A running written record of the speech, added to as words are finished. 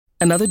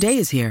Another day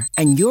is here,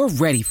 and you're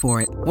ready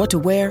for it. What to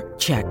wear?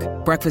 Check.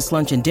 Breakfast,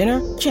 lunch, and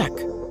dinner? Check.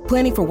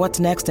 Planning for what's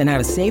next and how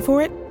to save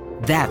for it?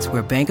 That's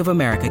where Bank of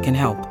America can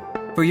help.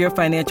 For your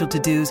financial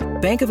to-dos,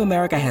 Bank of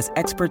America has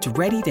experts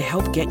ready to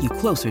help get you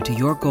closer to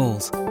your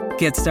goals.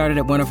 Get started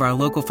at one of our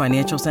local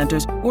financial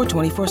centers or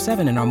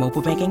 24/7 in our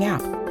mobile banking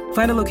app.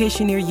 Find a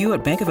location near you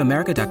at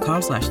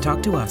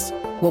bankofamerica.com/talktous.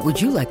 What would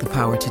you like the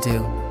power to do?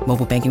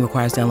 Mobile banking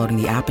requires downloading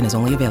the app and is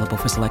only available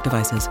for select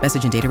devices.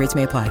 Message and data rates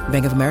may apply.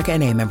 Bank of America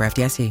N.A., member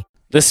FDIC.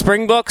 The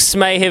Springboks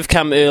may have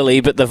come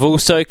early, but they've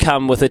also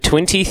come with a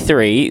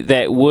 23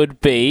 that would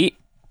be,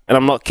 and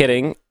I'm not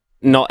kidding,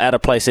 not out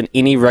of place in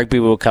any Rugby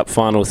World Cup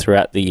final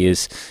throughout the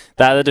years.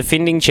 They're the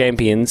defending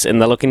champions,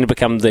 and they're looking to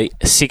become the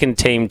second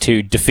team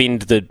to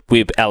defend the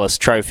Webb Ellis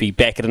Trophy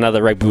back at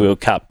another Rugby World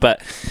Cup. But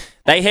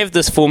they have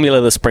this formula,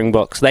 the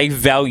Springboks. They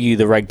value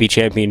the Rugby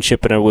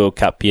Championship in a World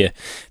Cup year.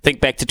 Think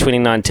back to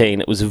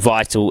 2019. It was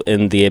vital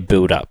in their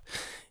build-up.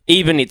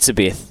 Even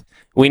Etzebeth.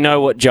 We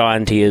know what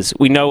giant he is.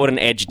 We know what an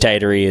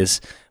agitator he is.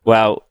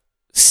 Well,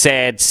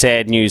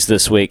 sad news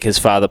this week, his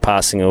father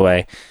passing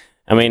away.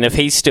 I mean, if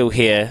he's still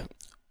here,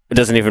 it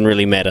doesn't even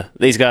really matter.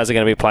 These guys are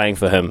going to be playing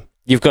for him.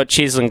 You've got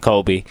Cheslin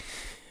Colby.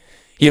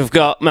 You've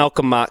got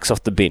Malcolm Marks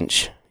off the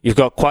bench. You've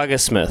got Quagga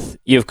Smith.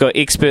 You've got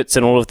experts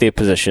in all of their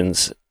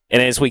positions.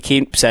 And as we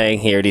keep saying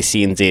here at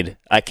SCNZ,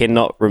 I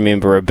cannot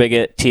remember a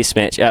bigger test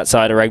match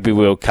outside a Rugby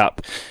World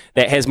Cup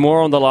that has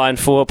more on the line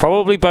for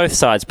probably both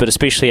sides, but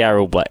especially our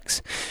All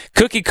Blacks.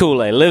 Kookie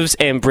Kuhle lives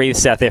and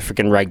breathes South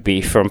African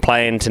rugby, from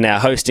playing to now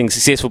hosting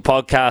successful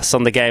podcasts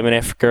on the game in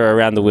Africa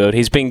around the world.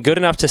 He's been good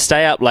enough to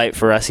stay up late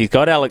for us. He's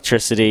got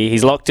electricity.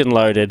 He's locked and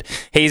loaded.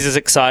 He's as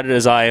excited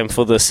as I am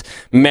for this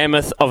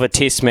mammoth of a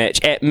test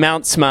match at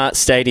Mount Smart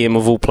Stadium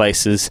of all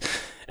places.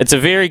 It's a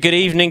very good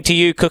evening to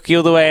you, Kookie,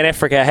 all the way in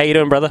Africa. How you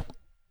doing, brother?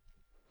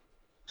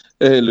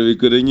 Hey, Louis,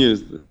 good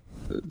news.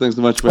 Thanks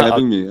so much for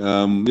having me.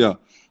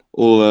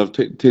 All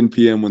 10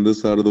 p.m. on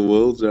this side of the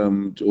world,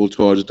 all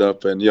charged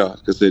up, and yeah,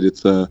 like I said,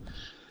 it's a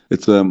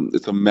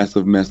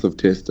massive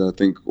test. I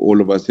think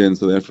all of us here in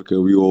South Africa,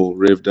 we all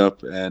revved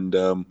up, and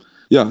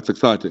it's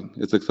exciting.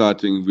 It's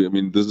exciting.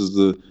 This is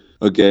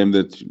a game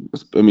that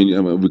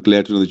we're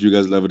glad to know that you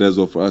guys love it as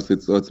well. For us,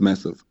 it's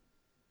massive.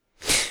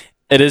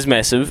 It is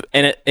massive,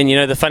 and you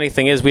know the funny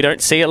thing is we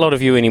don't see a lot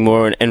of you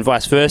anymore, and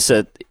vice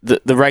versa. The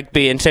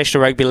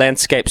international rugby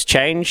landscape's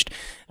changed.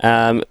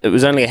 It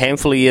was only a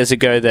handful of years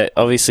ago that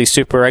obviously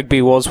Super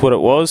Rugby was what it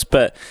was,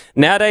 but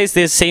nowadays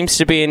there seems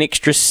to be an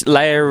extra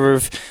layer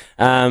of,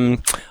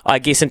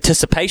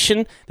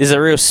 anticipation. There's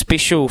a real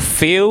special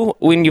feel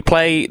when you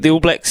play the All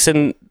Blacks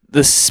and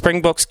the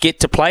Springboks get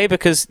to play,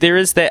 because there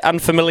is that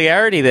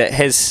unfamiliarity that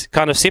has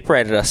kind of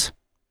separated us.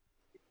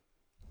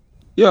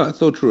 Yeah, it's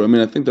so true. I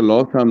think the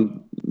last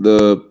time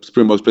the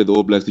Springboks played the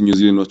All Blacks in New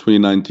Zealand was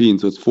 2019,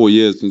 so it's 4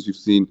 years since we've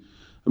seen.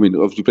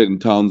 Obviously played in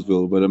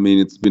Townsville, but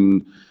it's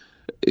been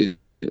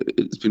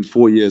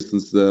 4 years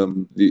since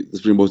the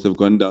Springboks have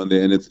gone down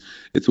there, and it's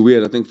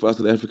weird. I think for us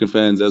as African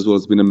fans as well,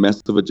 it's been a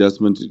massive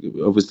adjustment.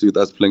 Obviously, with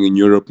us playing in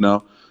Europe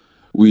now,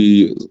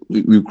 we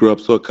grew up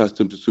so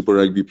accustomed to Super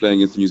Rugby, playing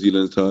against the New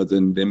Zealand sides,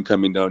 and them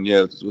coming down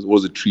here, it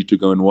was a treat to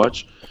go and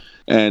watch.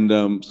 And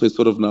so it's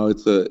sort of now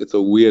it's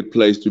a weird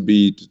place to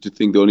be, to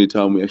think the only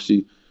time we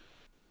actually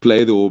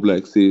play the All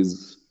Blacks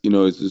is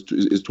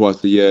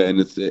twice a year, and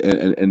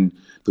the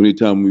only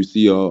time we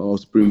see our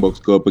Springboks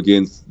go up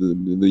against the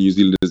New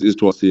Zealanders is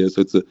twice a year.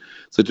 So it's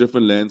a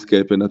different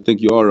landscape, and I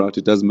think you are right.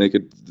 It does make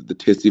the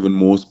test even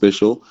more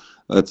special.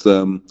 It's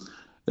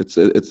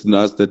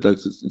nice that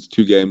it's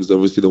two games.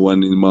 Obviously, the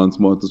one in Mount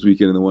Smart this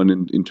weekend and the one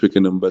in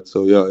Twickenham. But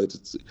so yeah,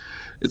 it's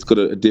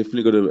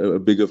definitely got a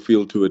bigger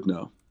feel to it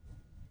now.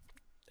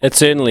 It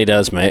certainly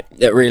does, mate.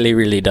 It really,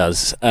 really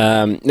does.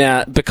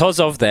 Now, because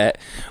of that,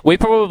 we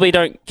probably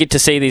don't get to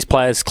see these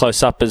players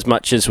close up as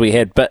much as we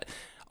had. But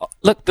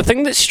look, the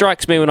thing that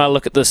strikes me when I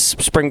look at this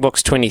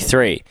Springboks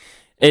 23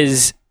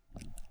 is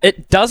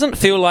it doesn't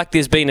feel like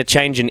there's been a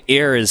change in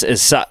eras as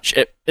such.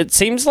 It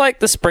seems like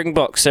the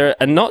Springboks are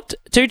not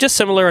too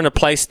dissimilar in a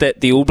place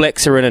that the All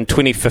Blacks are in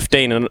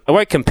 2015, and I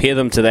won't compare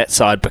them to that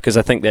side because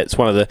I think that's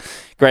one of the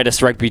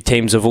greatest rugby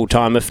teams of all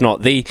time, if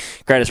not the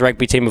greatest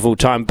rugby team of all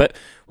time. But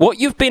what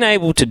you've been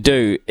able to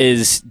do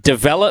is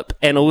develop,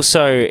 and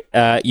also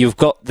you've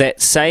got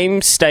that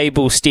same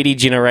stable, steady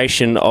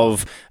generation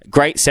of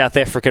great South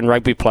African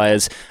rugby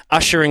players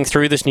ushering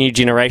through this new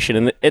generation,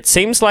 and it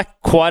seems like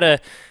quite a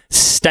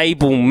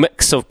stable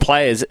mix of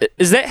players.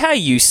 Is that how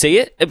you see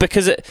it?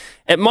 Because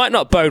it might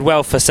not bode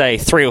well for, say,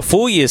 3 or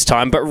 4 years'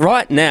 time, but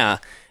right now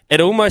it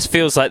almost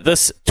feels like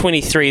this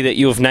 23 that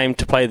you have named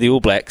to play the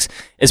All Blacks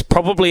is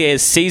probably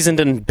as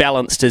seasoned and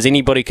balanced as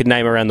anybody could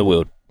name around the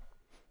world.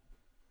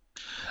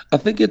 I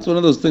think it's one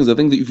of those things. I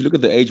think that if you look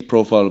at the age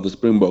profile of the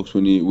Springboks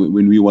when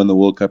we won the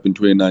World Cup in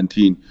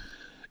 2019,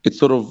 it's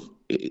sort of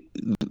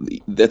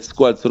that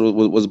squad sort of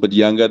was a bit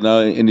younger now,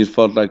 and it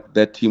felt like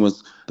that team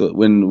was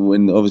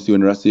when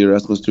Rassie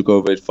Erasmus took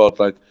over, it felt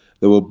like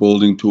they were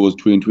building towards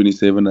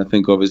 2027. I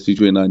think obviously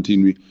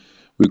 2019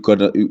 we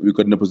got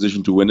in a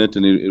position to win it,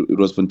 and it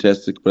was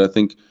fantastic. But I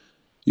think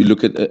You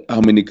look at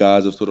how many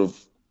guys have sort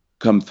of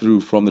come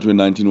through from the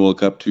 2019 World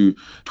Cup to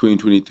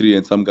 2023,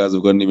 and some guys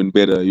have gotten even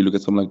better. You look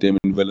at someone like Damien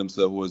Willemse,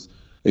 who was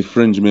a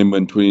fringe member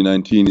in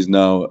 2019, is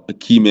now a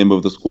key member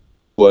of the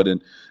squad,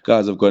 and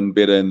guys have gotten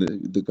better, and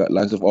the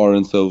likes of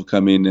Oren have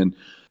come in, and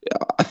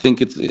I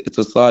think it's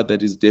a side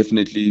that is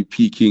definitely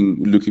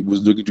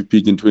was looking to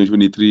peak in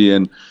 2023,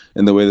 and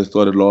the way they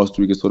started last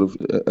week is sort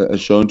of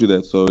shown to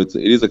that. So it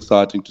is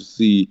exciting to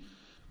see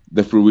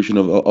the fruition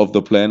of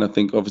the plan. I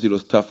think obviously it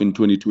was tough in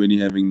 2020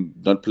 having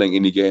not playing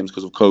any games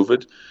because of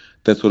COVID.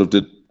 That sort of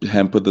did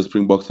hamper the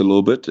Springboks a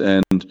little bit,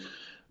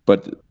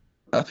 but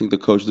I think the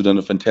coaches have done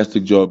a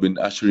fantastic job in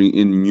ushering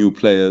in new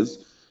players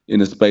in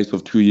a space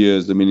of 2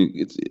 years. I mean,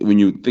 it's when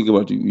you think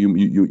about it,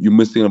 you're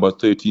missing about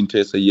 13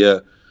 tests a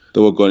year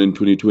that were gone in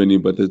 2020,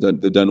 but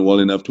they've done well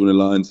enough to win a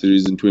Lions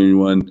series in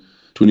 21.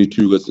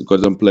 22 got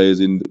some players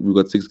in. We've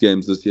got 6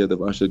 games this year.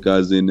 They've ushered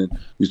guys in, and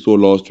we saw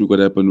last week what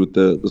happened with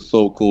the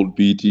so-called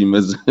B team,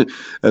 as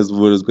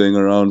word is going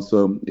around.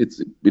 So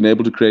it's been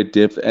able to create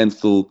depth and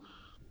still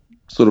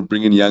sort of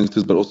bring in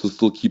youngsters, but also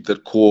still keep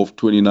that core of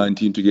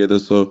 2019 together.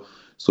 So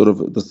sort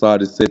of the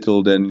side is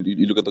settled, and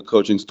you look at the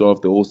coaching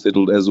staff; they're all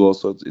settled as well.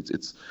 So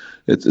it's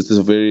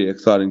a very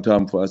exciting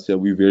time for us. Yeah,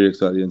 we're very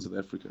excited in South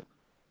Africa.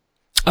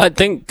 I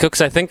think,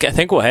 Cooks, I think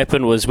what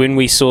happened was when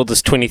we saw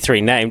this 23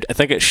 named, I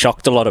think it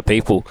shocked a lot of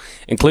people,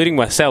 including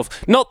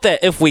myself. Not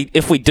that if we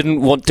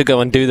didn't want to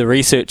go and do the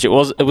research, it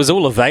was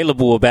all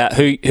available about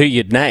who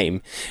you'd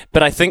name.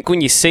 But I think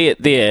when you see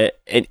it there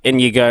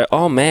and you go,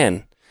 oh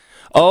man,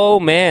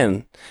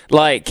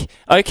 like,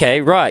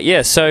 okay, right,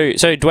 yeah, so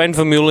Dwayne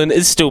Vermeulen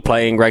is still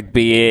playing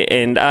rugby,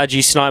 and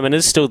R.G. Snyman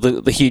is still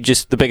the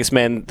biggest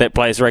man that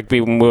plays rugby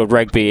in World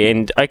Rugby,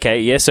 and okay,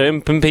 yeah, so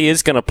Mpimpi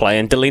is going to play,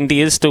 and Delendi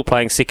is still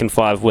playing second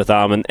five with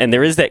Arm, and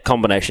there is that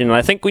combination, and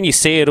I think when you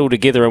see it all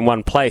together in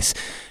one place,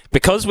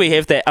 because we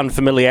have that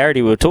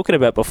unfamiliarity we were talking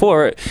about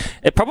before,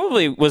 it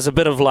probably was a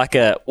bit of like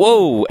a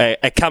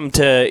come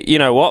to you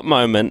know what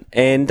moment,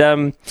 and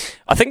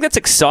I think that's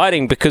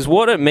exciting because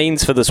what it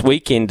means for this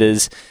weekend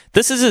is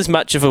this is as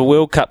much of a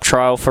World Cup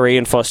trial for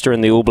Ian Foster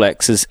and the All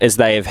Blacks as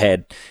they have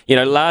had. You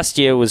know, last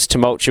year was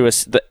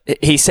tumultuous.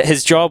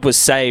 His job was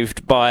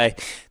saved by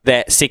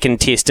that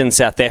second test in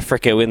South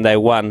Africa when they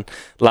won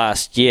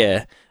last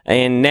year.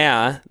 And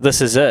now this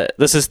is it.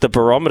 This is the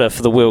barometer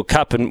for the World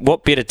Cup, and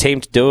what better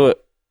team to do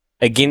it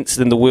against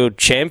than the world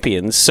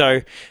champions.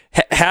 So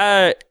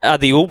how are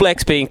the All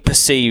Blacks being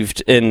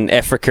perceived in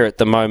Africa at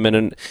the moment,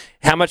 and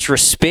how much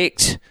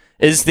respect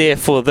is there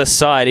for this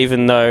side,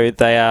 even though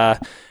they are,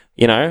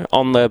 you know,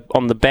 on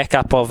the back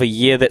up of a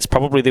year that's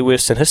probably the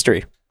worst in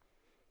history?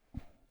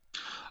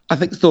 I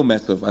think it's still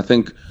massive. I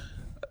think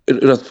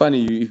it was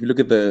funny, if you look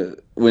at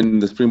when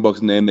the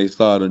Springboks named their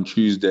side on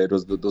Tuesday, there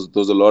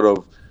was a lot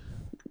of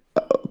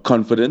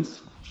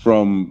confidence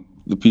from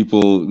the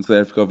people in South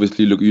Africa.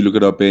 Obviously, you look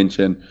at our bench,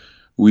 and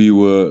we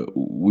were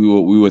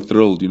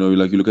thrilled. You know,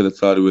 like you look at that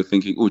side, we were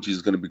thinking, oh, geez,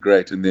 it's going to be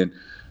great. And then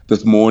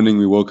this morning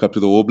we woke up to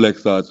the All Black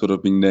side sort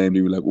of being named.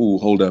 We were like, oh,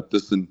 hold up,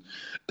 this is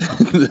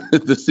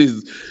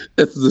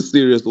a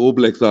serious All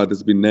Black side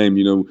that's been named.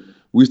 You know,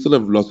 we still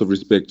have lots of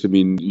respect. I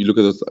mean, you look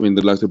at this. I mean,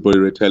 the likes of Bodie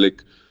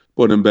Retallick,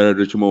 Borden Barrett,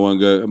 Richard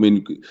Mwanga. I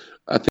mean,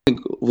 I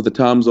think with the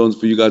time zones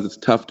for you guys, it's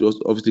tough to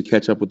obviously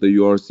catch up with the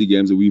URC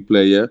games that we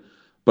play here.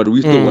 But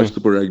we still watch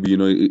Super Rugby. You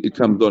know, it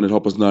comes on at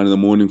 9:30 in the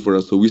morning for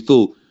us. So we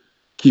still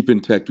keep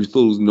intact. We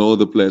still know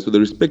the players. So the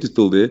respect is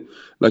still there.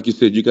 Like you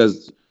said, you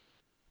guys,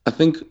 I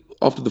think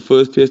after the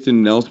first test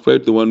in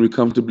Nelspruit, the one we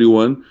comfortably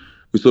won,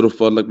 we sort of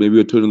felt like maybe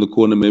we're turning the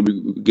corner,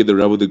 maybe we get the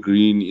rub of the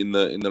green in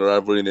the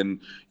rivalry, and then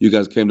you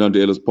guys came down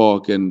to Ellis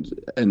Park and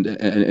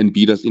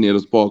beat us in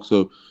Ellis Park.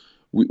 So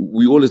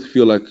we always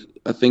feel like,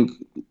 I think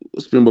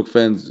Springbok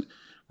fans,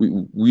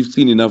 we've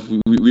seen enough.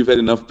 We've had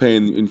enough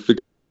pain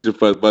inflicted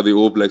by the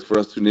All Blacks for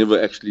us to never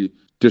actually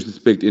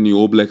disrespect any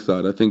All Black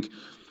side. I think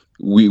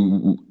we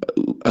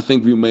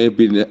may have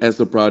been as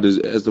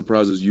surprised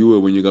as you were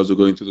when you guys were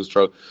going through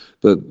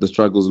the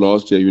struggles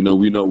last year. You know,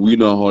 we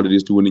know how hard it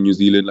is to win in New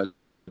Zealand. Like,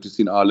 you've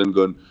seen Ireland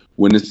go and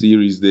win a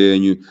series there,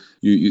 and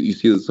you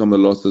see some of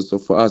the losses. So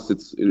for us,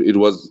 it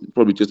was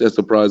probably just as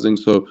surprising.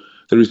 So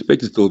the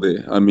respect is still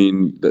there. I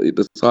mean,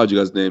 the side you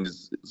guys named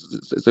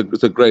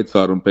it's a great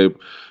side on paper.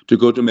 To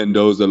go to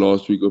Mendoza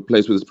last week, a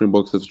place where the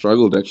Springboks have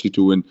struggled actually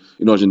to win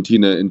in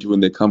Argentina, and to win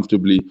there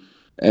comfortably,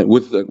 and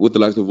with the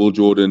likes of Will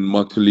Jordan,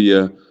 Mark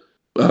Talia,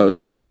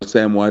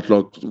 Sam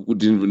Whitelock, who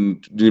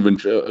didn't even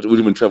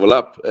travel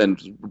up, and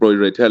Bodie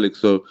Retallick.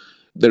 So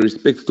the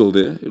respect's still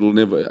there. I don't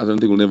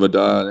think it'll never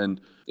die. And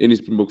any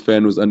Springbok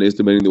fan who's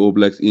underestimating the All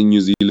Blacks in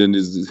New Zealand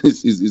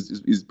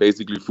is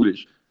basically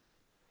foolish.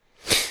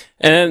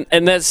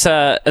 And that's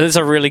a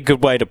really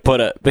good way to put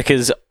it,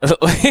 because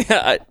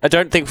I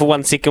don't think for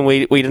one second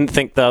we didn't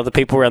think the other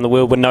people around the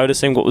world were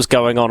noticing what was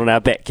going on in our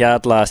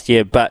backyard last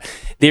year, but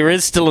there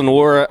is still an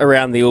aura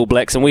around the All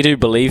Blacks, and we do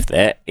believe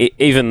that,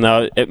 even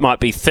though it might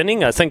be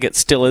thinning, I think it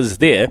still is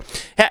there.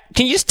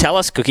 Can you just tell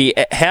us, Kookie,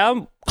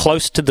 how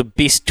close to the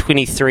best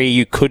 23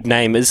 you could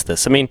name is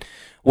this? I mean,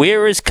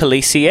 where is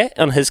Khaleesi at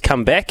on his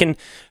comeback, and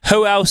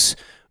who else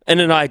in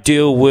an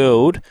ideal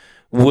world,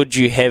 would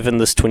you have in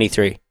this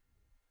 23?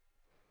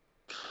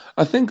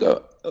 I think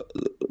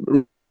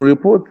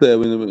reports there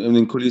when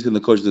Kuhle and the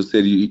coaches have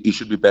said he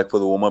should be back for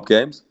the warm-up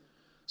games.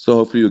 So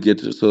hopefully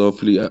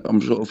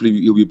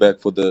hopefully he'll be back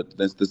for the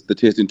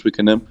test in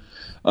Twickenham.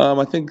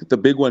 I think the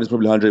big one is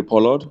probably Andre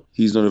Pollard.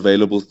 He's not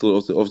available still.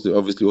 Also,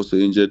 obviously also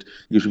injured.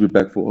 He should be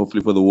back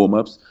hopefully for the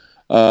warm-ups.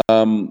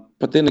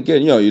 But then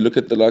again, you look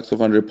at the likes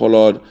of Andre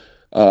Pollard.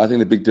 I think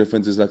the big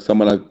difference is like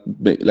someone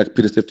like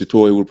Pieter-Steph du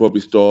Toit will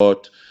probably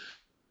start.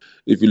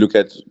 If you look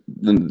at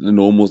the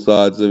normal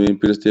sides, I mean,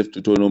 Pieter-Steph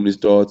du Toit normally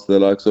starts. The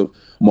likes of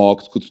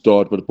Marks could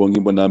start, but Bongi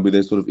Bonambi,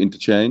 they sort of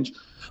interchange.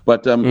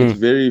 But it's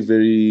very,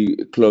 very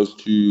close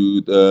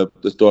to the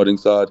starting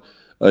side.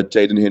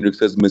 Jaden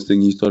Hendricks is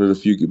missing. He started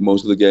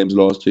most of the games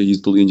last year. He's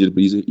still injured,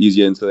 but he's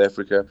here in South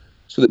Africa.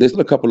 So there's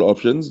still a couple of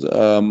options.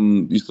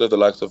 You still have the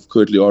likes of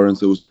Kurtley Orange,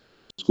 who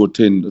scored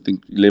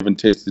 11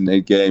 tests in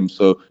 8 games,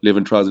 so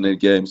 11 tries in 8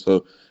 games.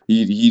 So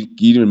he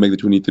didn't make the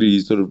 23. He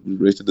sort of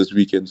rested this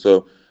weekend.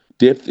 So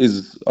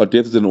our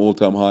depth is an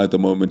all-time high at the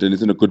moment, and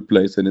it's in a good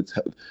place. And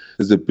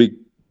there's a big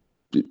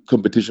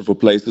competition for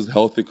places,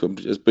 healthy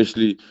competition,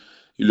 especially.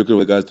 You look at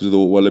the guys to the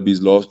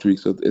Wallabies last week,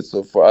 so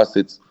for us,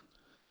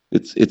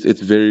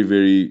 it's very,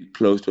 very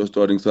close to a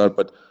starting side.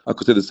 But I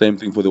could say the same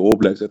thing for the All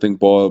Blacks. I think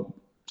bar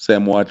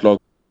Sam Whitelock,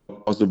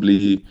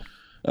 possibly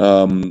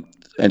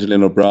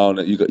Angelino Brown,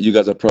 you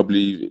guys are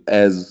probably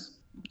as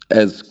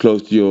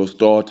close to your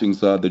starting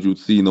side that you would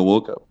see in the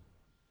World Cup.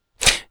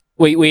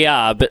 We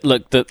are, but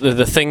look,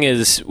 the thing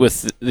is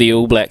with the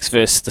All Blacks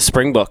versus the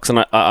Springboks,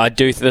 and I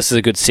do. This is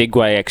a good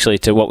segue actually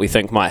to what we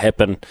think might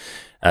happen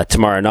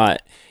tomorrow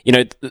night.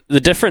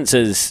 The difference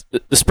is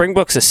the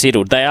Springboks are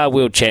settled. They are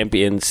world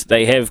champions.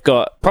 They have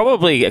got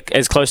probably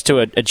as close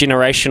to a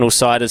generational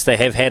side as they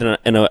have had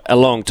in a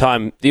long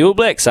time. The All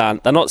Blacks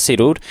aren't. They're not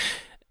settled.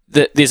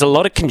 There's a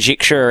lot of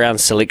conjecture around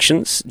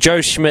selections.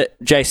 Joe Schmidt,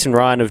 Jason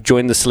Ryan have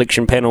joined the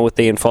selection panel with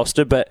Ian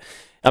Foster, but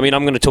I mean,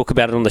 I'm going to talk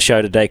about it on the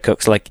show today,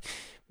 Cooks. Like,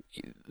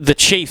 the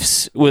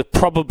Chiefs were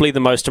probably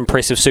the most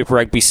impressive Super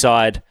Rugby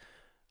side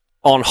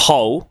on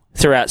whole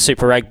throughout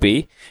Super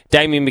Rugby.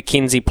 Damien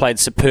McKenzie played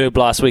superb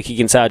last week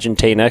against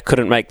Argentina,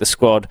 couldn't make the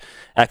squad,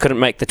 couldn't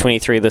make the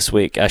 23 this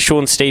week.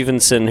 Sean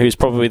Stevenson, who's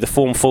probably the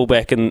form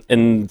fullback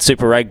in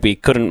Super Rugby,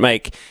 couldn't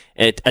make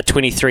it a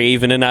 23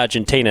 even in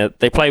Argentina.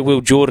 They play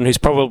Will Jordan, who's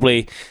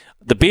probably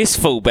the best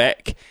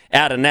fullback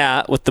out and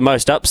out with the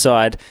most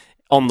upside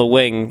on the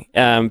wing.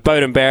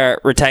 Beauden Barrett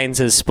retains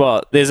his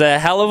spot. There's a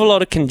hell of a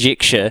lot of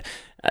conjecture.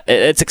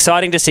 It's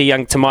exciting to see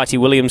young Tamaiti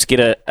Williams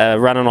get a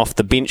running off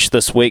the bench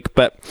this week,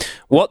 but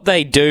what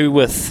they do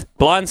with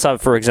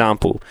blindside, for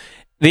example,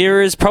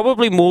 there is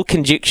probably more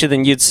conjecture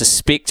than you'd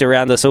suspect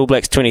around this All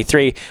Blacks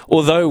 23,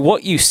 although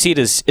what you said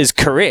is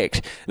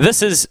correct.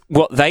 This is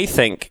what they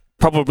think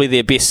probably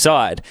their best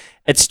side.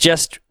 It's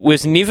just,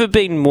 there's never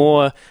been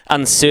more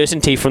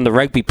uncertainty from the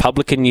rugby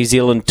public in New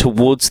Zealand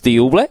towards the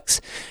All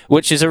Blacks,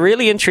 which is a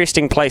really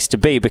interesting place to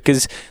be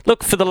because,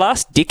 look, for the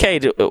last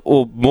decade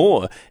or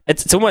more,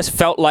 it's almost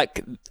felt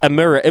like a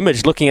mirror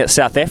image looking at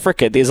South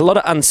Africa. There's a lot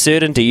of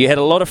uncertainty. You had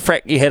a lot of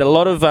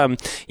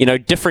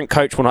different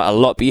coach, well, not a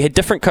lot, but you had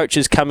different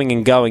coaches coming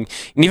and going.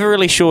 Never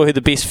really sure who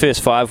the best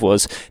first five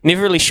was.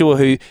 Never really sure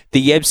who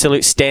the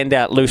absolute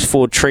standout loose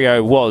forward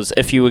trio was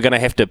if you were going to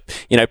have to,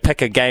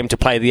 pick a game to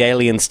play the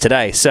Aliens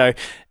today. So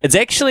it's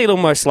actually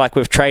almost like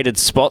we've traded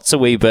spots a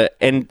wee bit,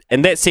 and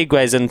that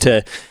segues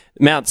into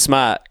Mount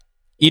Smart.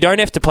 You don't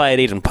have to play at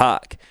Eden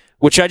Park,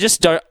 which I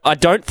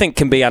don't think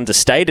can be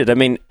understated. I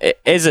mean,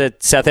 as a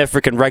South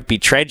African rugby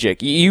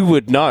tragic, you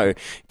would know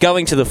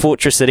going to the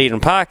Fortress at Eden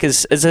Park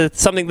is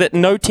something that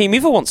no team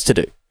ever wants to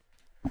do.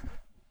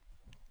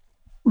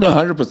 No,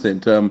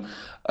 100%.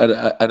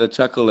 I had a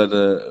chuckle at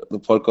the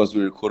podcast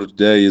we recorded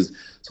today.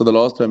 So the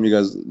last time you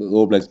guys, the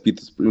All Blacks, beat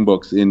the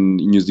Springboks in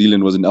New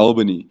Zealand was in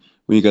Albany,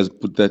 when you guys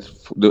put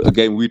a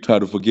game we try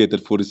to forget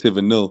at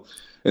 47-0.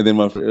 And then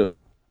my fellow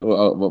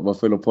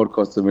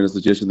podcaster made a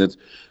suggestion that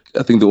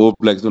I think the All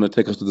Blacks want to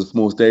take us to the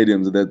small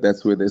stadiums, and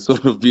that's where they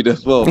sort of beat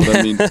us well. But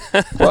I mean,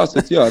 for us,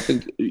 I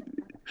think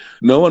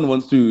no one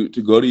wants to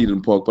go to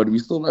Eden Park, but we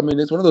still, I mean,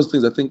 it's one of those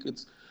things. I think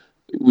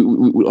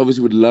we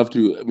obviously would love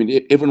to. I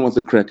mean, everyone wants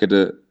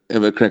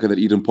have a crack at that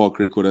Eden Park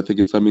record. I think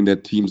it's something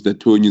that teams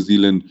that tour New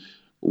Zealand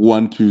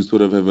want to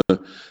sort of have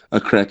a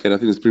crack at. I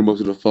think the Springboks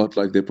would have felt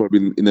like they're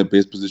probably in their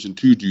best position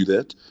to do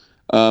that.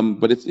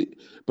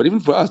 But even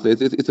for us,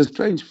 it's a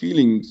strange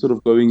feeling sort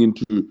of going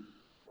into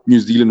New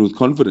Zealand with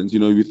confidence.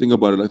 If you think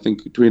about it, I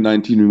think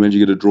 2019 we managed to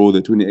get a draw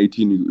there.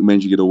 2018 we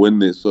managed to get a win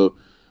there. So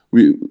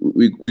we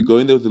go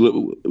in there with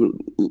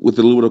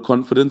a little bit of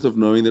confidence of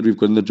knowing that we've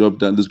gotten the job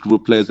done. This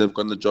group of players have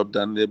gotten the job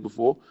done there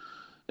before,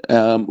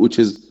 which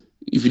is,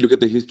 if you look at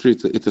the history,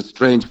 it's a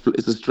strange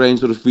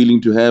sort of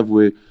feeling to have,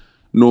 where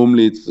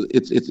normally it's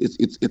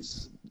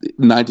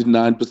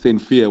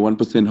 99% fear,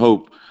 1%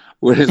 hope.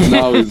 Whereas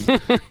now is,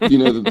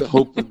 the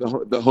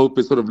hope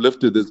is sort of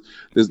lifted.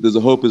 There's a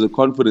hope, there's a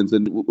confidence,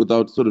 and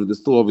without there's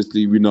still,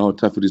 obviously we know how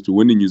tough it is to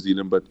win in New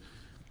Zealand, but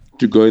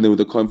to go in there with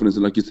the confidence.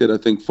 And like you said, I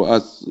think for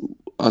us,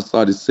 our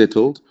side is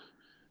settled.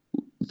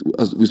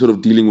 As we're sort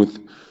of dealing with,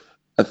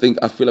 I feel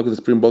like with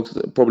the Springboks,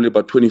 probably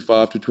about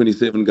 25 to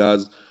 27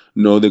 guys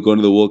know they're going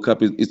to the World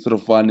Cup. It's sort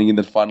of finding in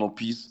that final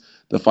piece,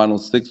 the final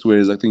six.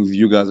 Whereas I think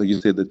you guys, like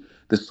you said, that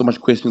there's so much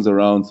questions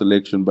around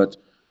selection, but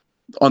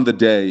on the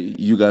day,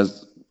 you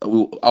guys, I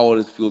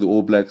always feel the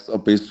All Blacks are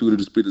best suited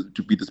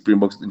to beat the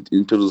Springboks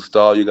in terms of the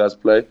style you guys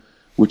play,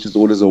 which is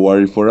always a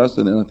worry for us.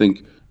 And I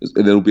think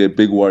there'll be a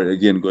big worry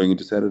again going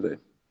into Saturday.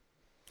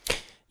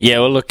 Yeah,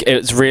 well, look,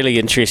 it's really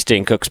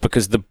interesting, Cooks,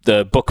 because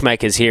the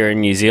bookmakers here in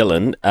New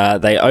Zealand,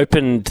 they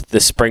opened the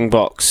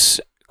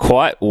Springboks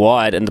quite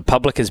wide, and the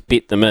public has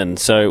bet them in.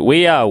 So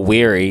we are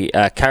wary.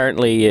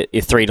 Currently at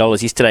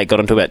 $3. Yesterday it got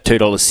into about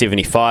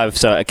 $2.75.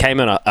 So it came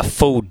in a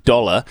full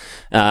dollar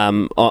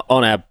on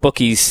our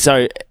bookies.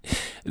 So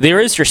there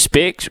is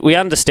respect. We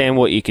understand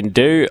what you can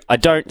do. I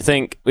don't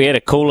think we had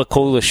a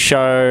Kuhle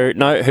show.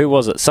 No, who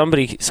was it?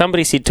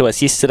 Somebody said to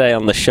us yesterday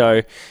on the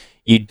show,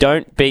 you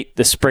don't beat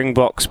the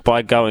Springboks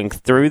by going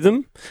through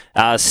them.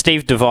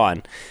 Steve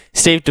Devine,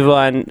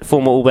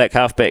 former All Black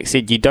halfback,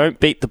 said you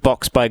don't beat the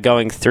Boks by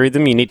going through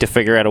them. You need to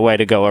figure out a way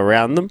to go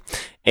around them.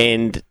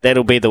 And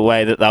that'll be the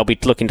way that they'll be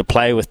looking to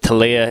play with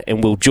Talia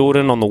and Will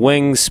Jordan on the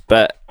wings.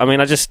 But, I mean,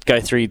 I just go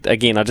through,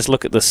 again, I just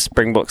look at the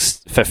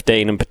Springboks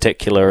 15 in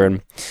particular,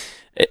 and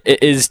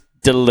it is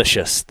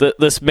delicious.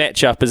 This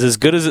matchup is as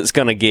good as it's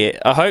going to get.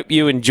 I hope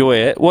you enjoy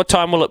it. What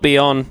time will it be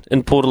on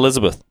in Port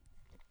Elizabeth?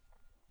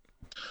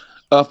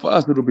 For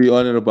us, it'll be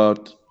on at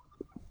about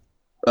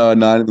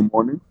 9 in the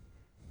morning.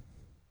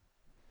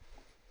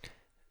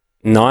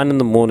 9 in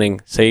the morning.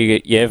 So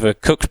you have a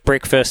cooked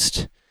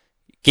breakfast,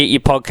 get your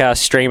podcast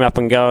stream up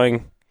and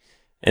going,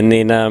 and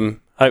then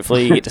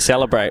hopefully you get to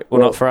celebrate. Well,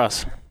 not for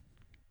us.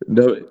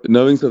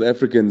 Knowing South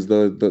Africans,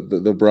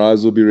 the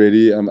bras will be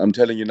ready. I'm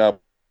telling you now,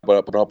 but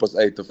at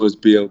 8:30, the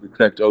first beer will be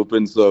cracked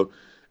open. So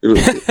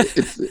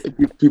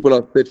people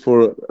are set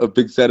for a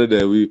big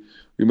Saturday.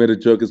 We made a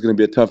joke it's going to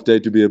be a tough day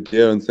to be a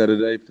beer on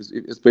Saturday,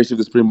 especially if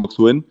the Springboks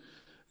win.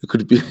 It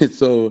could be.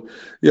 So,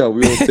 yeah,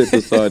 we all set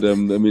aside. I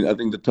mean, I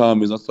think the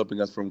time is not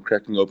stopping us from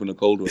cracking open a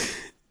cold one.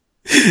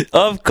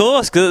 Of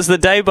course, because it's the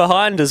day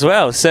behind as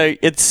well. So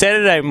it's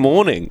Saturday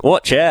morning.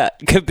 Watch out.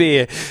 It could be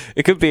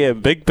a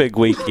big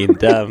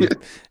weekend.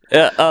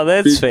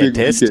 That's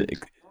fantastic.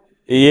 Big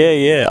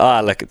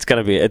Yeah. Look,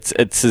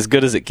 it's as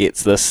good as it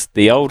gets,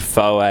 the old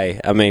foe, eh?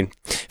 I mean,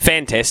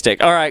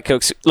 fantastic. All right,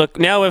 Cooks. Look,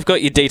 now we've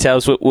got your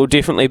details. We'll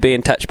definitely be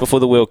in touch before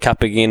the World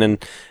Cup again,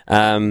 and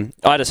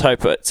I just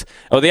hope it's...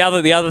 Oh, the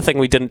other thing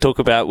we didn't talk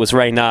about was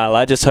Ray Nile.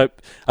 I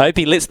hope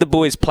he lets the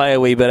boys play a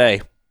wee bit, eh?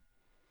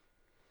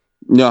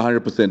 No,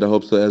 100%. I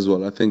hope so as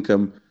well. I think,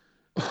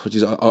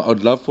 I'd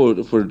love for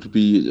it to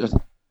be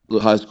a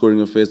high-scoring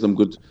affair, some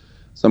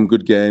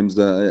good games,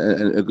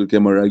 and a good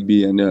game of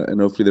rugby, and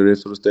hopefully the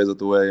rest sort of stays out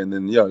the way, and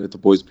then let the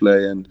boys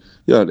play, and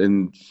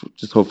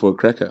just hope for a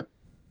cracker.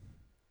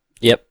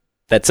 Yep,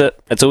 that's it.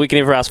 That's all we can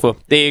ever ask for.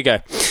 There you go.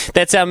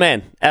 That's our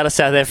man out of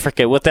South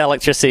Africa with the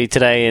electricity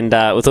today, and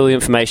with all the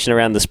information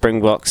around the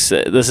Springboks.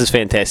 This is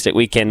fantastic.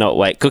 We cannot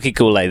wait. Kookie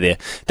Kuhle there.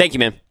 Thank you,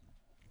 man.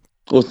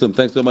 Awesome.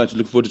 Thanks so much.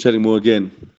 Look forward to chatting more again.